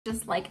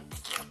just like,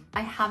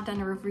 I have done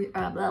a review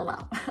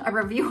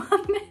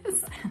on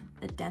this.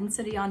 The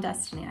density on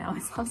Destiny, I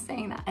always love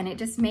saying that. And it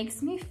just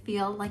makes me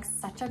feel like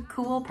such a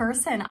cool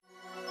person.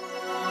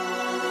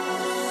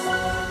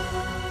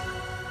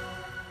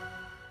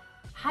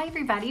 Hi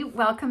everybody,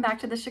 welcome back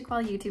to the Chiquel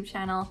YouTube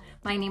channel.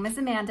 My name is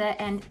Amanda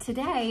and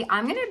today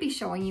I'm gonna be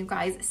showing you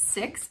guys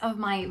 6 of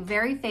my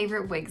very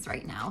favorite wigs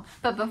right now.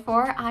 But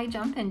before I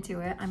jump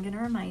into it, I'm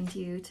gonna remind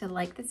you to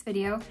like this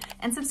video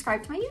and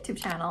subscribe to my YouTube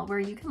channel where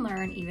you can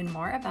learn even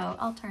more about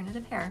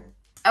alternative hair.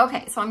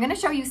 Okay, so I'm gonna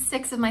show you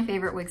 6 of my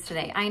favorite wigs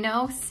today. I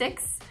know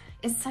 6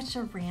 is such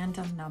a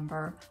random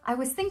number. I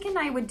was thinking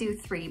I would do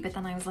 3, but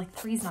then I was like,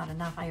 3's not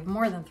enough. I have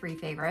more than 3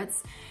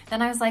 favorites.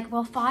 Then I was like,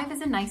 well, 5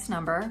 is a nice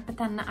number. But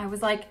then I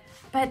was like,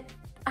 but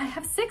I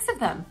have 6 of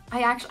them.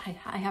 I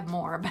have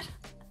more, but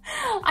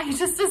I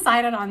just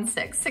decided on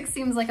 6. 6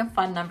 seems like a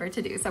fun number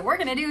to do. So we're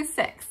gonna do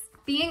 6.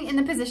 Being in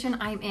the position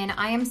I'm in,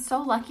 I am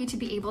so lucky to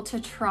be able to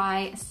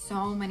try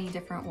so many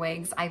different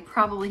wigs. I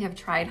probably have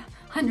tried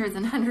hundreds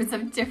and hundreds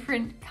of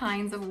different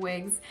kinds of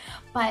wigs,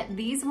 but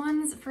these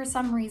ones for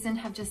some reason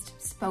have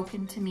just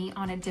spoken to me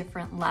on a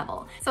different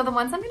level. So the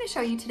ones I'm gonna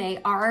show you today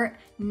are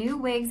new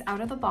wigs out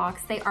of the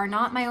box. They are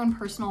not my own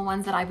personal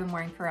ones that I've been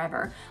wearing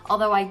forever,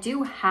 although I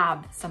do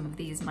have some of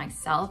these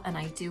myself and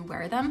I do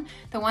wear them.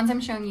 The ones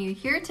I'm showing you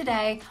here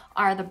today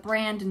are the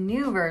brand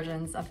new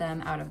versions of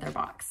them out of their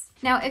box.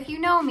 Now, if you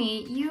know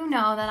me, you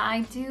know that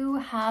I do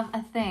have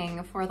a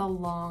thing for the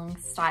long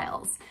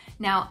styles.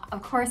 Now,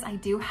 of course, I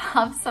do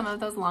have some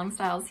of those long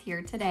styles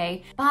here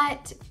today,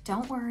 but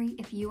don't worry,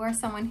 if you are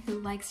someone who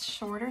likes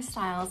shorter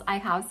styles, I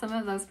have some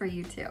of those for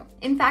you too.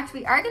 In fact,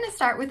 we are gonna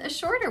start with a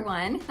shorter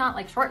one, not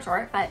like short,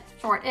 but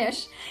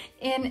short-ish,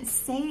 in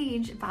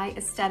Sage by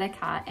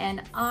Estetica,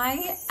 and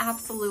I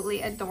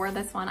absolutely adore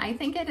this one. I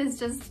think it is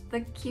just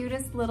the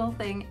cutest little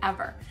thing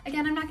ever.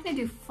 Again, I'm not gonna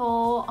do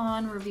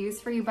full-on reviews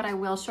for you, but I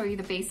will show you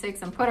the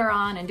basics and put her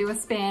on and do a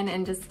spin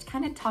and just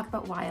kind of talk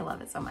about why I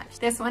love it so much.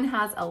 This one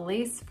has a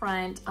lace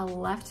front, a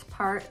left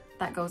part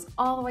that goes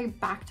all the way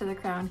back to the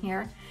crown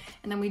here.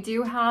 And then we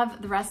do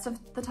have the rest of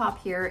the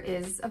top here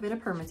is a bit of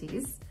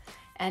permatease.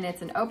 And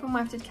it's an open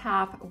wefted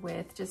cap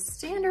with just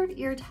standard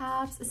ear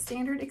tabs, a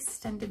standard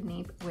extended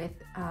nape with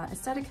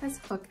Estetica's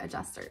hook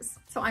adjusters.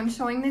 So I'm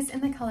showing this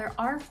in the color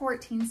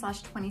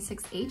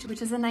R14/26H,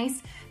 which is a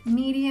nice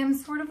medium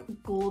sort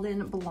of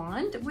golden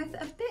blonde with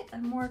a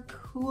bit more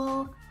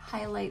cool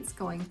highlights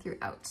going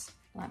throughout.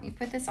 Let me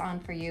put this on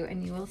for you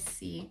and you will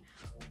see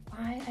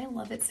why I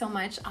love it so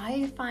much.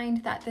 I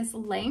find that this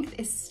length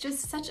is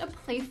just such a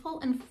playful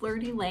and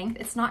flirty length.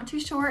 It's not too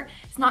short,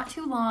 it's not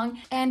too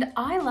long, and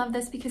I love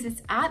this because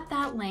it's at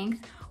that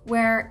length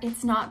where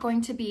it's not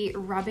going to be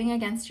rubbing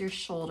against your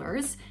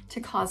shoulders to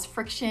cause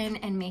friction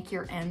and make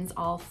your ends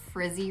all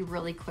frizzy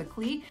really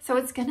quickly. So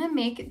it's gonna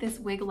make this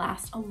wig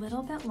last a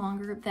little bit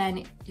longer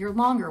than your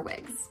longer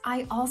wigs.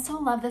 I also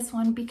love this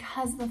one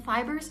because the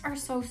fibers are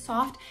so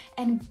soft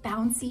and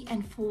bouncy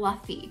and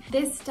fluffy.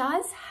 This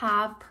does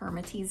have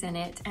permatease in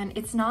it, and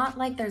it's not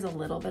like there's a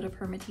little bit of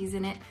permatease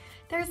in it.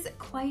 There's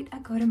quite a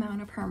good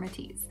amount of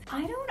permatease.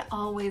 I don't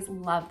always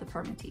love the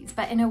permatease,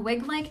 but in a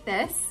wig like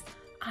this,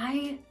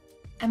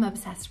 I'm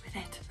obsessed with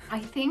it. I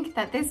think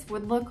that this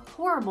would look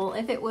horrible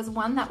if it was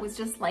one that was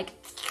just like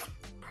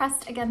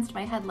pressed against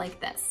my head like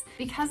this.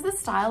 Because the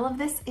style of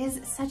this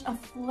is such a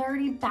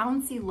flirty,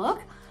 bouncy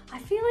look, I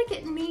feel like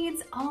it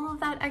needs all of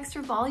that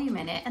extra volume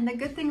in it. And the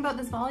good thing about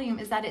this volume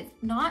is that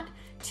it's not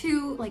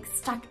too like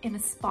stuck in a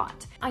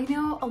spot. I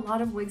know a lot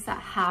of wigs that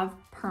have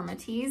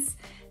permatease,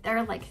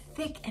 they're like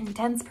thick and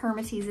dense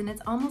permatease, and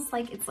it's almost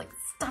like it's like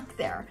stuck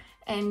there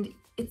and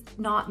it's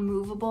not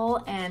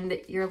movable and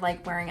you're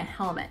like wearing a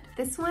helmet.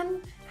 This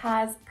one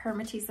has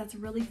permatease that's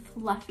really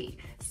fluffy,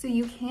 so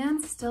you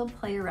can still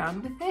play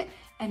around with it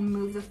and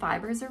move the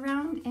fibers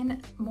around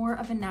in more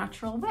of a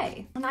natural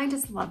way. And I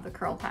just love the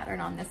curl pattern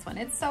on this one.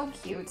 It's so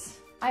cute.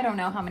 I don't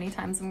know how many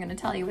times I'm gonna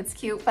tell you it's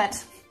cute,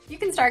 but you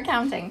can start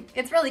counting.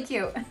 It's really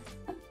cute.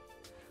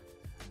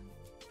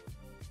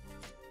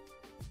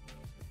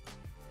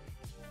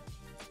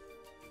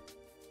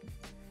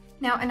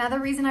 Now, another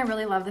reason I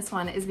really love this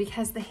one is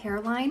because the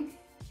hairline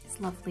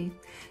is lovely.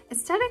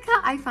 Estetica,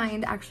 I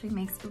find, actually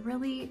makes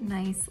really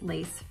nice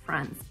lace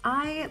fronts.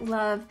 I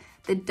love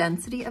the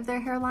density of their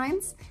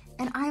hairlines,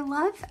 and I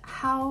love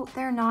how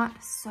they're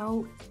not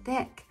so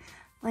thick.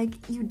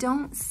 Like, you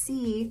don't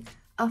see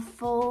a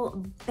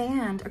full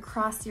band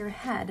across your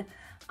head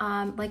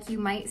like you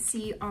might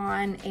see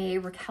on a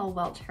Raquel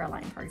Welch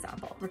hairline, for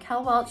example.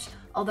 Raquel Welch,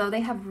 although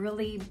they have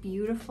really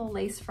beautiful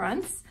lace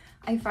fronts,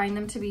 I find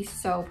them to be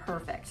so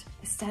perfect.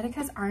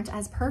 Esteticas aren't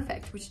as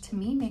perfect, which to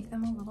me make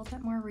them a little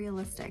bit more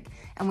realistic.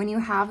 And when you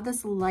have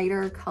this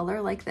lighter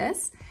color like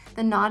this,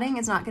 the knotting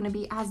is not gonna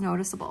be as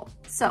noticeable.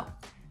 So,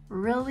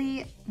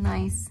 really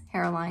nice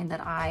hairline that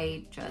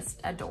I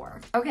just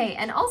adore. Okay,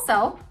 and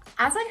also,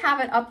 as I have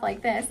it up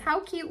like this, how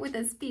cute would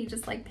this be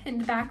just like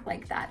pinned back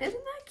like that?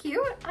 Isn't that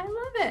cute? I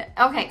love it.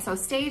 Okay, so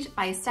Sage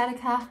by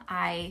Estetica,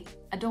 I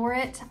adore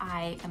it.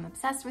 I am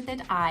obsessed with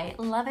it. I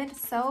love it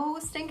so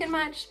stinking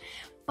much.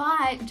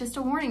 But just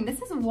a warning,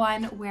 this is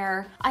one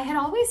where I had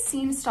always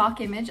seen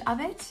stock image of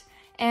it,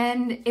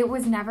 and it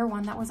was never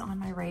one that was on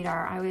my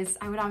radar. I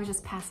would always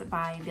just pass it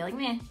by and be like,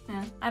 meh,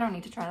 I don't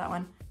need to try that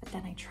one. But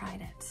then I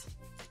tried it,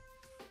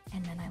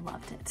 and then I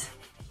loved it.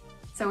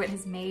 So it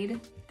has made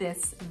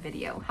this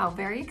video. How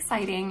very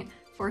exciting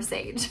for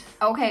Sage.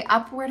 Okay,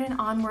 upward and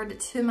onward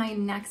to my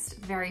next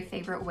very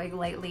favorite wig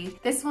lately.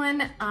 This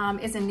one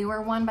is a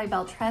newer one by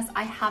Belle Tress.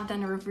 I have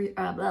done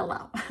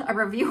a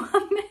review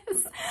on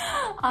this.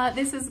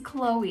 This is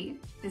Chloe.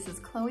 This is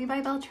Chloe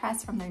by Belle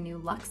Tress from their new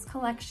Luxe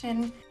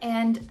collection.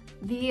 And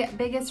the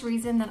biggest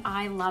reason that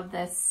I love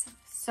this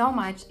so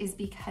much is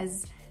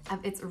because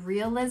of its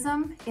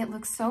realism. It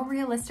looks so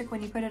realistic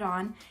when you put it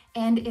on,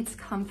 and its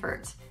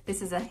comfort.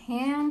 This is a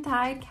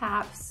hand-tied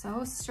cap,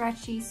 so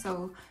stretchy,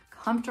 so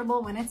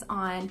comfortable when it's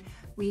on.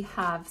 We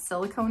have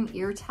silicone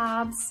ear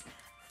tabs,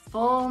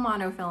 full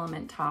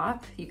monofilament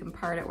top. You can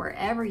part it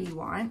wherever you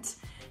want.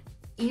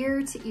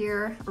 Ear to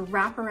ear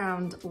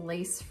wraparound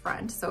lace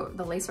front. So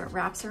the lace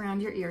wraps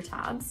around your ear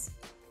tabs.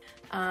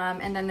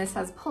 And then this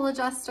has pull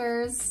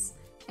adjusters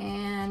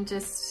and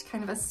just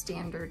kind of a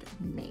standard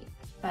mate.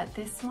 But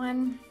this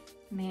one,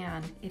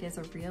 man, it is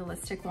a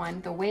realistic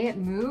one. The way it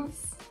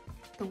moves,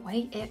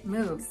 it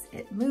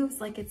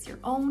moves like it's your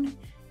own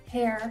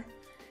hair.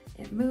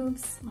 It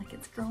moves like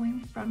it's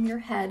growing from your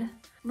head.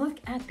 Look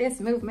at this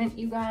movement,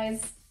 you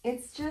guys.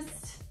 It's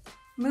just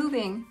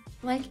moving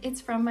like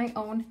it's from my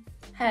own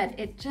head.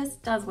 It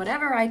just does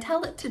whatever I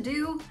tell it to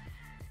do,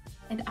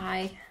 and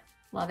I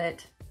love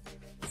it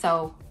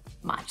so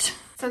much.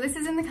 So this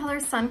is in the color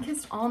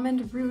Sunkissed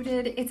Almond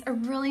Rooted. It's a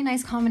really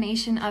nice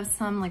combination of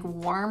some like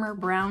warmer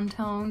brown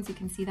tones. You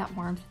can see that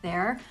warmth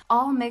there,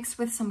 all mixed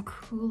with some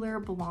cooler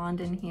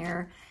blonde in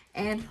here.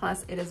 And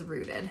plus it is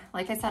rooted.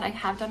 Like I said, I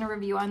have done a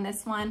review on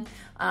this one,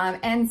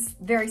 and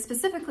very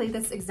specifically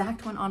this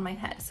exact one on my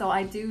head. So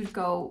I do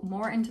go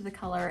more into the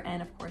color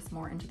and of course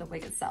more into the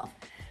wig itself.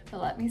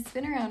 But let me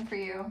spin around for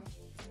you.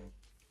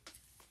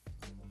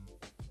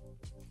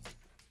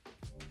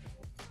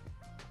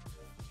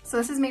 So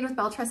this is made with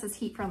Belle Tress's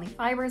heat-friendly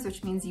fibers,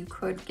 which means you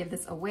could give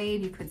this a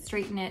wave, you could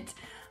straighten it.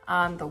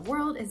 The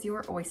world is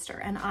your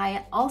oyster. And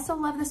I also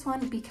love this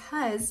one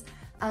because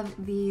of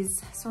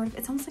these sort of,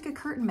 it's almost like a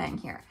curtain bang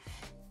here.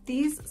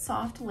 These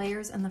soft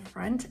layers in the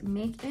front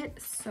make it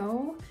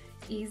so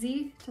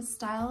easy to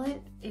style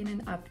it in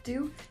an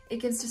updo. It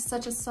gives just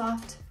such a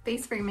soft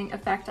face framing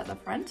effect at the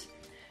front.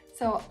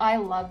 So I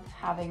love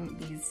having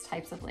these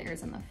types of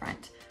layers in the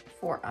front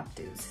for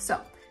updos. So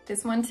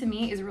this one to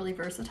me is really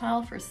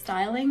versatile for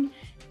styling,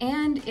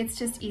 and it's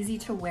just easy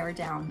to wear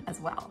down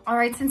as well. All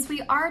right, since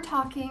we are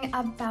talking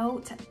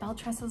about Belle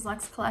Tress's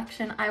Luxe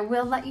collection, I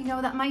will let you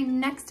know that my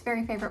next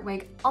very favorite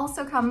wig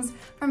also comes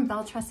from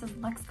Belle Tress's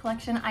Luxe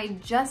collection. I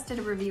just did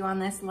a review on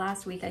this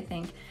last week, I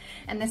think,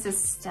 and this is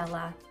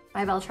Stella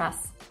by Belle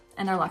Tress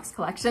and our Luxe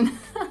collection.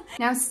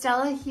 Now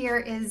Stella here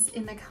is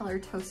in the color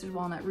Toasted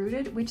Walnut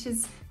Rooted, which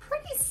is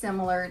pretty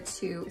similar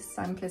to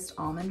Sunkissed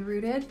Almond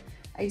Rooted.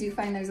 I do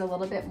find there's a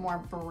little bit more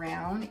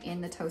brown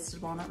in the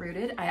Toasted Walnut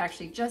Rooted. I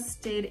actually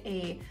just did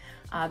a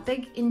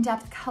big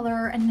in-depth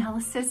color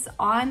analysis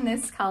on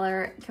this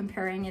color,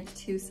 comparing it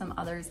to some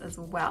others as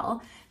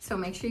well. So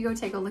make sure you go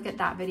take a look at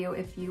that video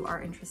if you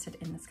are interested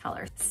in this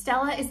color.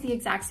 Stella is the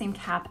exact same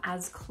cap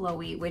as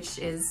Chloe, which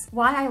is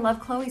why I love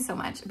Chloe so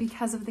much,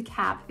 because of the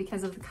cap,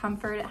 because of the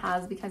comfort it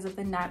has, because of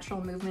the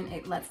natural movement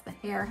it lets the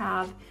hair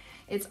have.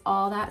 It's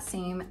all that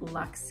same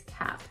Luxe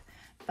cap.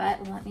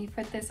 But let me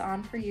put this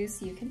on for you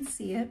so you can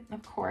see it,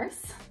 of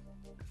course.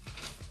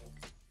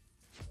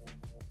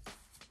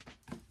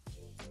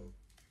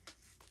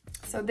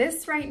 So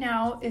this right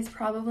now is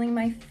probably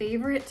my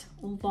favorite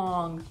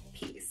long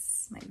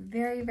piece, my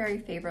very, very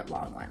favorite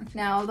long one.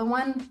 Now, the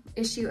one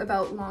issue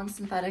about long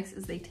synthetics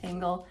is they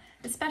tangle,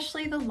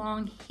 especially the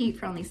long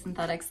heat-friendly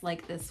synthetics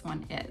like this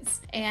one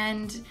is.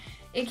 And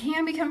it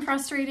can become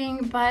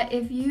frustrating, but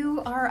if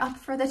you are up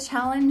for the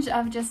challenge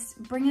of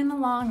just bringing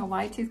along a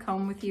wide tooth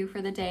comb with you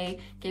for the day,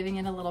 giving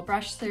it a little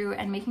brush through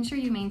and making sure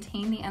you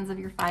maintain the ends of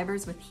your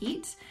fibers with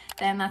heat,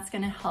 then that's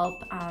gonna help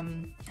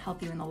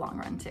you in the long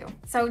run too.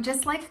 So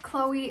just like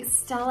Chloe,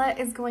 Stella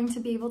is going to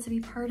be able to be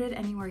parted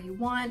anywhere you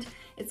want.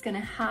 It's gonna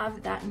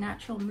have that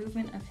natural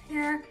movement of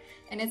hair,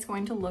 and it's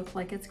going to look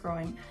like it's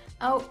growing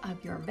out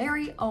of your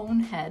very own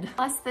head.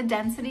 Plus the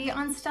density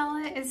on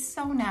Stella is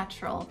so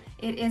natural.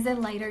 It is a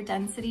lighter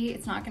density.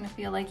 It's not gonna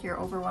feel like you're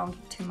overwhelmed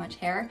with too much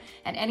hair.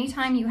 And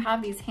anytime you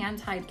have these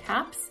hand-tied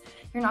caps,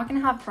 you're not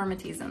gonna have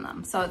permatease in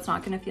them. So it's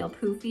not gonna feel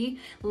poofy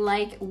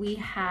like we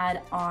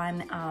had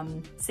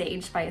on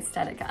Sage by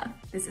Estetica.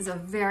 This is a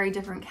very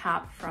different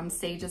cap from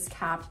Sage's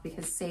cap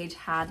because Sage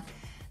had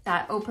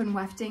that open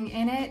wefting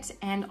in it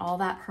and all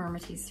that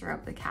permatease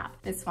throughout the cap.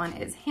 This one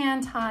is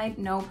hand-tied,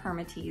 no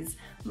permatease,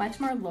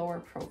 much more lower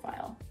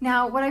profile.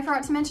 Now, what I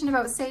forgot to mention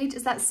about Sage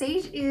is that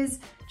Sage is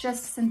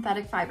just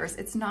synthetic fibers.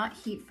 It's not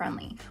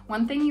heat-friendly.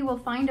 One thing you will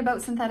find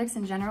about synthetics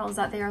in general is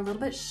that they are a little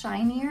bit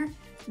shinier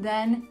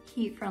than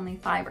heat-friendly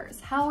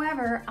fibers.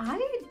 However, I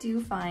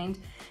do find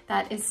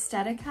that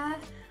Estetica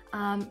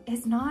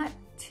is not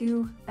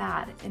too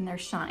bad in their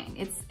shine.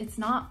 It's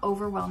not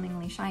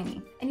overwhelmingly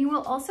shiny. And you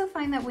will also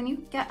find that when you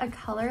get a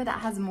color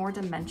that has more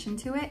dimension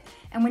to it,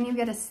 and when you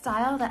get a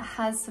style that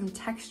has some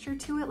texture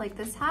to it like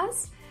this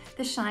has,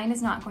 the shine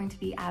is not going to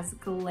be as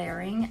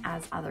glaring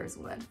as others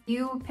would.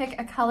 You pick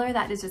a color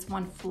that is just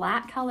one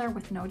flat color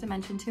with no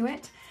dimension to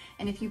it,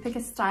 and if you pick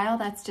a style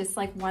that's just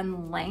like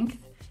one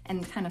length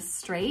and kind of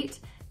straight,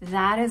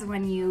 that is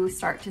when you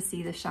start to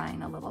see the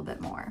shine a little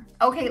bit more.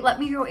 Okay, let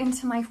me go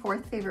into my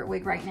fourth favorite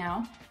wig right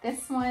now.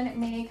 This one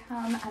may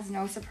come as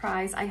no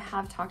surprise. I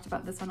have talked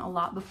about this one a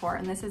lot before,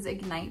 and this is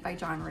Ignite by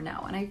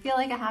Renau. And I feel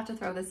like I have to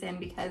throw this in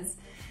because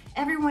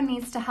everyone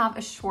needs to have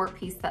a short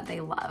piece that they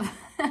love.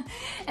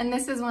 And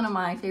this is one of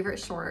my favorite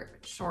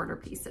shorter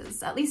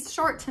pieces, at least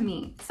short to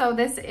me. So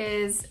this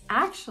is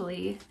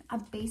actually a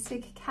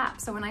basic cap.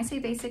 So when I say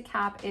basic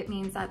cap, it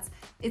means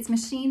it's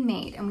machine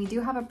made, and we do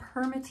have a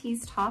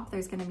permatease top.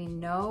 There's gonna be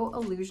no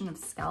illusion of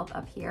scalp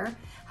up here.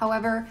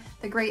 However,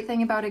 the great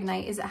thing about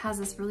Ignite is it has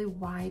this really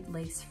wide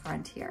lace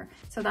front here.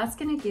 So that's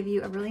gonna give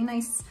you a really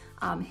nice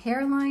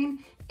hairline,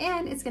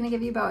 and it's gonna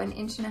give you about 1.5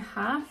 inches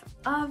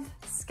of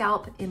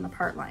scalp in the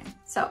part line.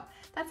 So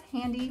that's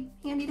handy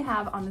to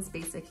have on this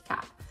basic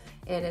cap.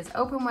 It is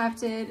open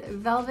wefted,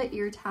 velvet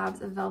ear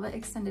tabs, a velvet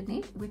extended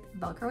nape with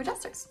Velcro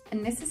adjusters.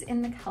 And this is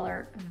in the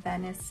color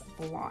Venice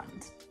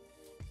Blonde,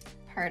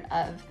 part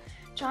of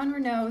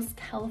Renau's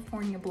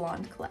California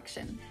Blonde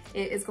collection.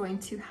 It is going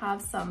to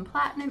have some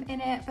platinum in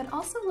it, but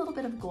also a little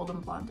bit of golden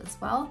blonde as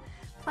well,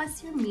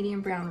 plus your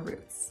medium brown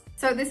roots.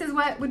 So this is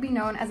what would be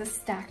known as a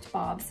stacked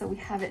bob. So we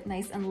have it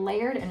nice and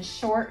layered and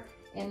short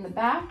in the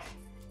back,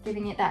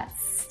 giving it that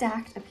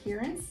stacked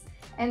appearance.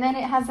 And then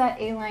it has that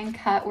A-line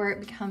cut where it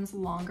becomes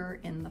longer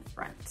in the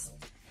front.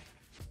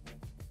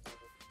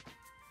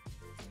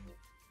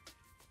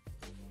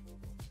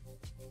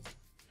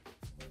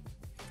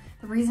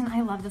 The reason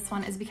I love this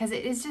one is because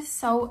it is just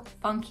so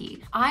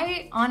funky.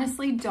 I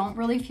honestly don't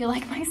really feel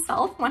like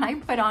myself when I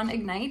put on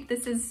Ignite.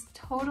 This is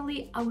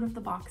totally out of the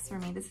box for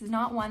me. This is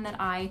not one that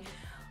I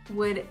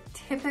would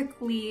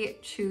typically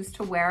choose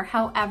to wear.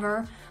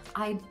 However,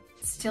 I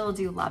still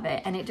do love it,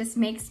 and it just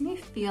makes me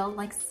feel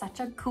like such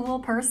a cool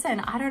person.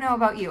 I don't know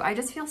about you, I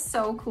just feel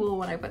so cool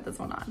when I put this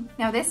one on.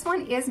 Now this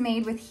one is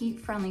made with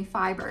heat-friendly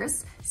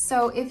fibers,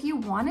 so if you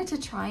wanted to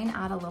try and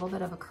add a little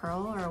bit of a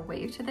curl or a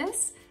wave to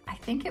this, I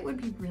think it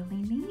would be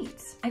really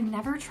neat. I've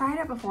never tried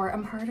it before,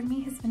 and part of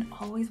me has been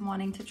always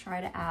wanting to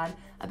try to add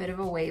a bit of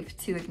a wave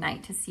to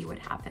Ignite to see what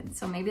happens.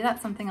 So maybe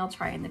that's something I'll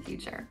try in the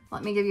future.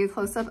 Let me give you a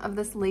close-up of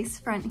this lace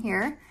front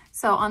here.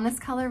 So on this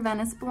color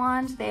Venice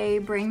Blonde, they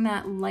bring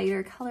that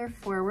lighter color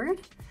forward.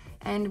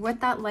 And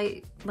what that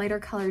lighter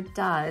color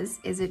does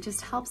is it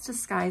just helps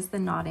disguise the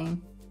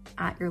knotting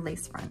at your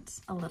lace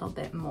front a little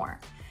bit more.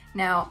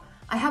 Now,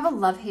 I have a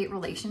love-hate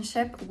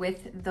relationship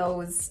with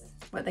those,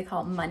 what they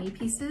call money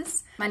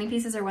pieces. Money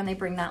pieces are when they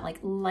bring that like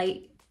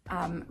light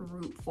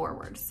root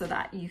forward so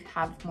that you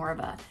have more of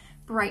a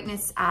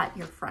brightness at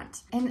your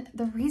front. And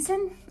the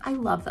reason I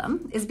love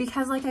them is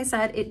because, like I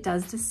said, it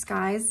does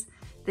disguise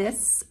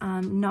this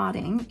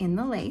knotting in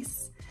the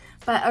lace.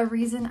 But a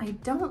reason I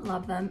don't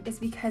love them is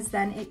because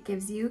then it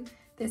gives you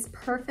this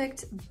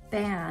perfect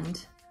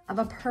band of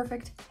a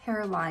perfect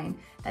hairline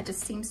that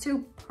just seems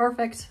too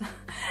perfect.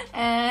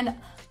 And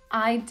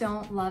I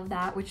don't love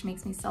that, which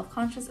makes me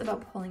self-conscious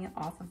about pulling it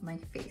off of my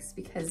face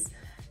because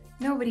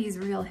nobody's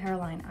real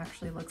hairline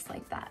actually looks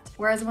like that.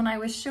 Whereas when I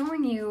was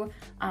showing you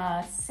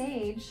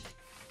Sage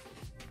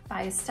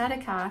by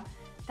Estetica,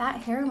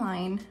 that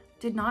hairline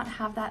did not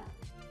have that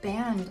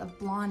band of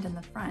blonde in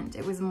the front.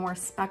 It was more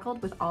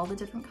speckled with all the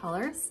different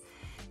colors,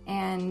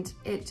 and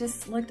it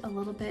just looked a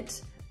little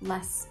bit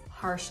less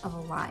harsh of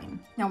a line.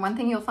 Now, one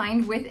thing you'll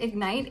find with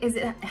Ignite is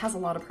it has a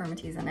lot of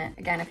permatease in it.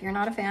 Again, if you're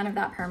not a fan of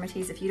that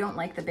permatease, if you don't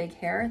like the big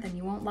hair, then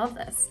you won't love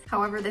this.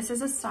 However, this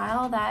is a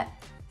style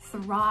that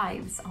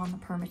thrives on the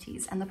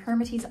permatease, and the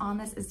permatease on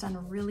this is done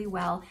really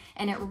well,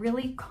 and it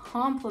really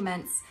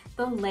complements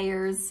the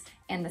layers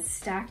and the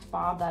stacked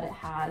bob that it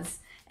has,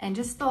 and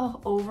just the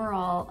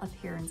overall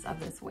appearance of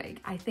this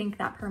wig. I think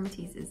that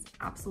permatease is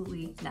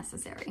absolutely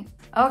necessary.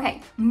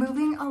 Okay,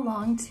 moving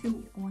along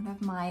to one of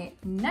my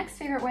next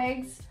favorite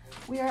wigs.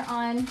 We are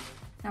on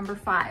number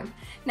 5.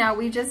 Now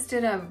we just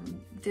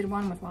did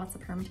one with lots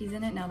of permatease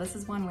in it. Now this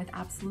is one with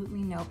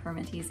absolutely no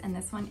permatease, and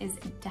this one is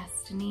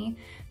Destiny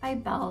by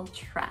Belle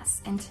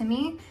Tress. And to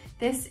me,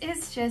 this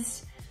is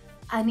just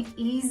an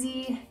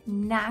easy,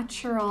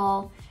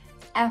 natural,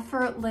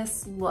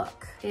 effortless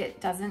look.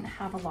 It doesn't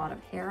have a lot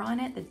of hair on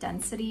it. The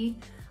density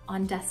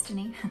on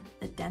Destiny,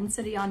 the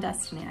density on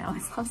Destiny, I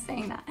always love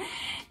saying that,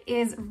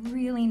 is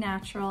really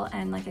natural,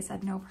 and like I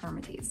said, no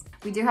permatease.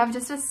 We do have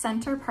just a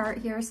center part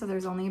here, so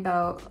there's only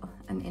about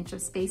 1 inch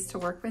of space to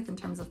work with in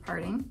terms of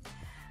parting.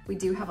 We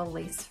do have a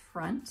lace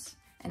front,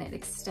 and it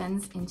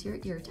extends into your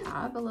ear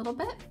tab a little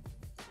bit.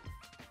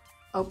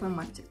 Open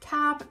wefted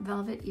cap,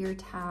 velvet ear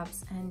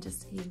tabs, and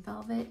just a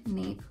velvet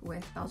nape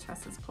with Belle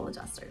Tress's pull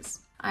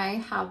adjusters.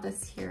 I have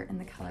this here in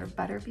the color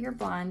Butterbeer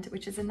Blonde,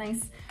 which is a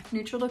nice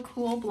neutral to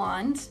cool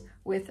blonde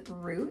with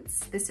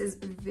Roots. This is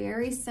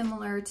very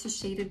similar to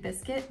Shaded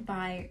Biscuit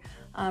by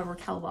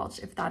Raquel Welch,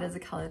 if that is a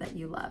color that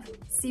you love.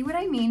 See what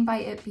I mean by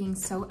it being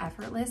so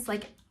effortless?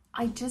 Like,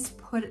 I just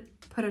put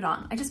it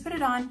on. I just put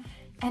it on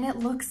and it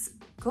looks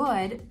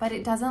good, but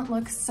it doesn't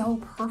look so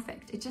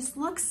perfect. It just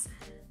looks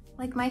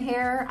like my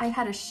hair, I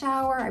had a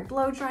shower, I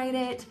blow dried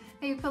it,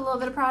 maybe put a little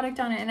bit of product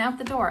on it and out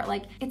the door.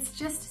 Like, it's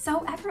just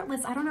so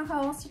effortless. I don't know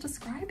how else to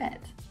describe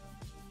it.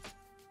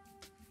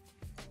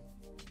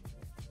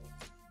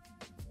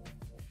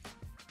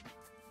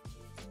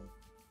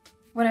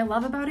 What I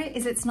love about it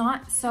is it's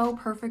not so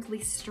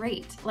perfectly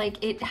straight.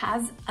 Like, it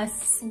has a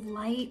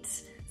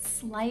slight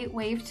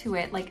wave to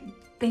it, like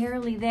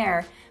barely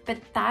there. But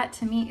that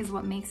to me is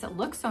what makes it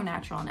look so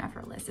natural and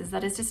effortless, is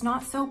that it's just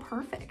not so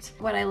perfect.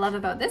 What I love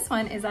about this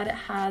one is that it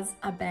has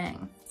a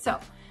bang. So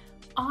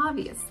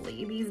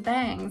obviously these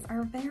bangs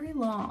are very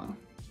long.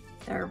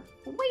 They're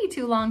way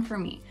too long for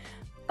me,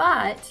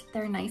 but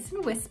they're nice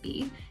and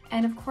wispy.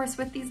 And of course,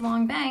 with these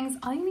long bangs,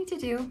 all you need to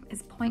do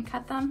is point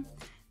cut them,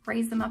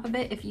 raise them up a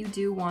bit if you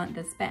do want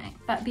this bang.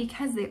 But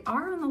because they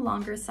are on the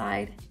longer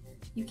side,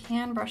 you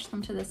can brush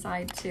them to the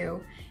side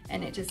too,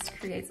 and it just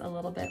creates a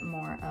little bit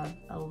more of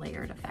a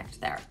layered effect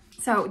there.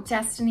 So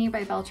Destiny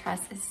by Belle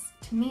Tress is,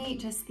 to me,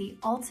 just the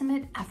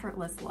ultimate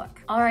effortless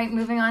look. All right,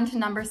 moving on to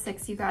number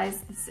 6, you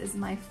guys. This is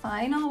my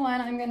final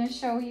one I'm gonna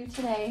show you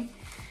today.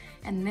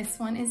 And this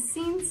one is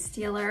Scene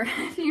Stealer.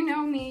 If you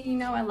know me, you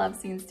know I love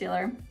Scene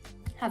Stealer.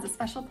 It has a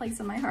special place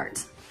in my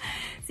heart.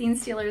 Scene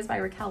Stealer is by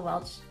Raquel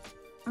Welch,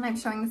 and I'm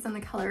showing this in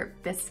the color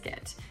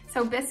Biscuit.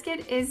 So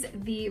Biscuit is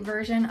the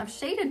version of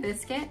Shaded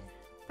Biscuit,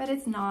 but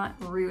it's not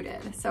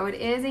rooted. So it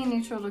is a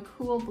neutral to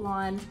cool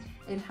blonde.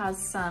 It has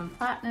some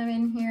platinum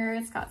in here.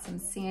 It's got some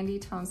sandy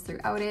tones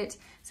throughout it.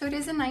 So it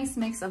is a nice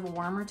mix of a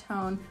warmer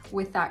tone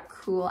with that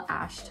cool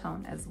ash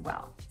tone as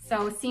well.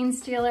 So Scene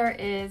Stealer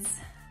is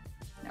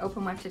an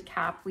open wefted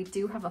cap. We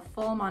do have a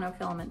full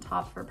monofilament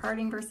top for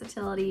parting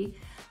versatility,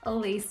 a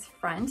lace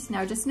front.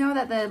 Now just know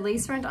that the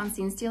lace front on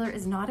Scene Stealer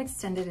is not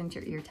extended into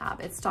your ear tab.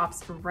 It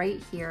stops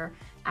right here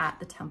at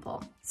the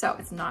temple. So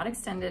it's not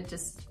extended,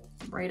 just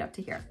right up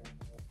to here.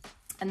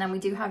 And then we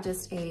do have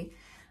just a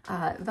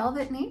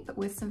velvet nape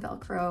with some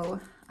Velcro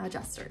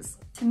adjusters.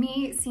 To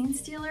me, Scene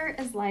Stealer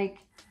is like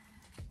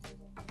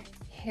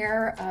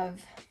hair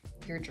of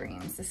your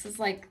dreams. This is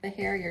like the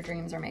hair your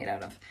dreams are made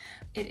out of.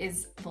 It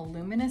is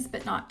voluminous,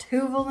 but not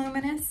too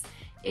voluminous.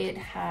 It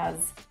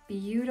has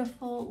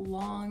beautiful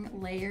long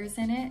layers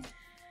in it.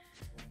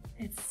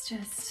 It's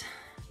just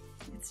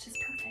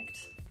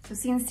perfect. So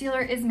Scene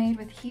Stealer is made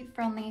with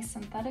heat-friendly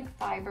synthetic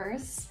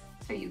fibers.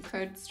 So you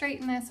could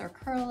straighten this or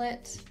curl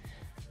it.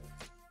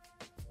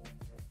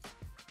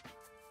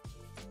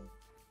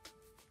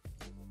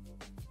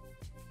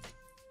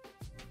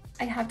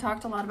 I have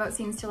talked a lot about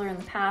Scene Stealer in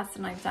the past,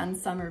 and I've done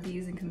some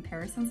reviews and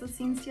comparisons with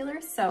Scene Stealer,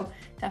 so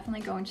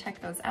definitely go and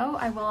check those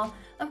out. I will,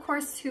 of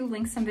course, too,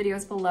 link some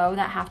videos below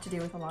that have to do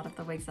with a lot of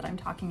the wigs that I'm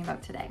talking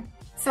about today.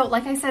 So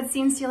like I said,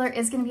 Scene Stealer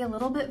is gonna be a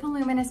little bit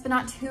voluminous, but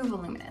not too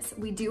voluminous.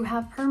 We do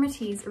have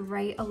permatease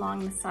right along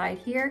the side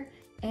here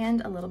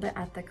and a little bit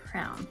at the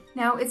crown.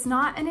 Now, it's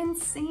not an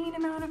insane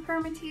amount of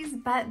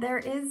permatease, but there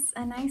is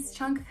a nice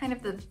chunk, kind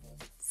of the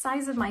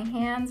size of my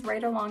hands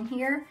right along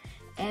here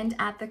and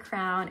at the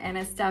crown, and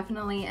it's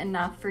definitely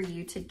enough for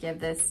you to give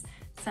this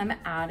some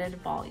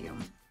added volume.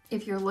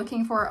 If you're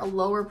looking for a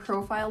lower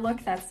profile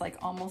look that's like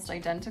almost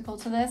identical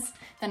to this,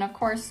 then of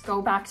course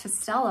go back to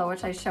Stella,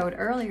 which I showed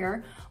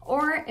earlier,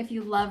 or if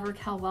you love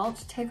Raquel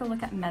Welch, take a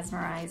look at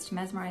Mesmerized.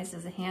 Mesmerized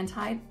is a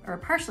hand-tied or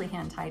partially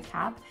hand-tied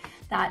cap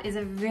that is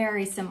a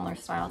very similar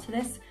style to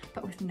this,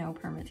 but with no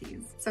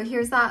permatease. So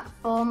here's that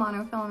full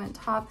monofilament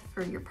top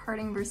for your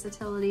parting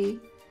versatility.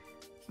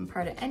 You can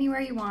part it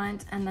anywhere you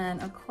want. And then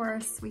of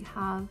course we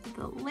have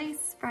the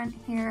lace front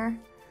here,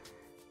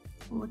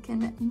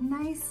 looking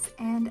nice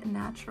and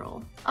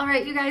natural. All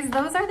right, you guys,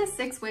 those are the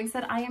 6 wigs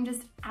that I am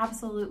just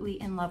absolutely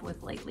in love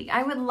with lately.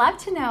 I would love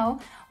to know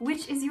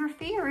which is your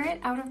favorite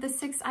out of the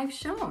 6 I've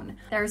shown.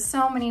 There are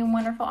so many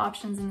wonderful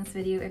options in this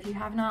video. If you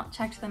have not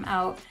checked them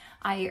out,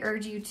 I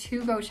urge you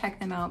to go check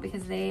them out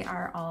because they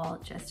are all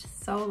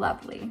just so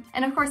lovely.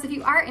 And of course, if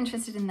you are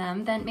interested in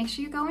them, then make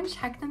sure you go and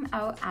check them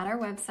out at our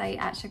website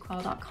at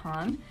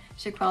chiquel.com,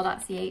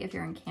 chiquel.ca if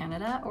you're in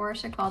Canada, or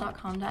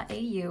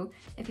chiquel.com.au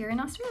if you're in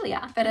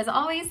Australia. But as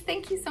always,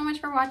 thank you so much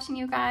for watching,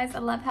 you guys. I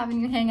love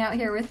having you hang out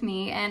here with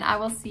me, and I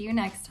will see you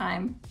next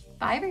time.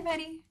 Bye,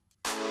 everybody.